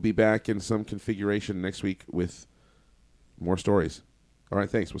will be back in some configuration next week with more stories. All right,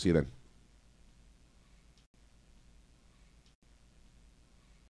 thanks. We'll see you then.